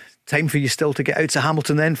 Stephen, time for you still to get out to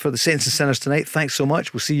Hamilton then for the Saints and Sinners tonight. Thanks so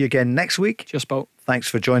much. We'll see you again next week. Cheers, Paul. Thanks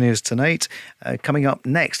for joining us tonight. Coming up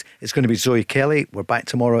next, it's going to be Zoe Kelly. We're back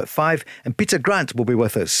tomorrow at 5, and Peter Grant will be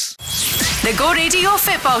with us. The Go Radio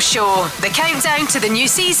Football Show. The countdown to the new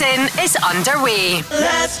season is underway.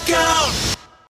 Let's go!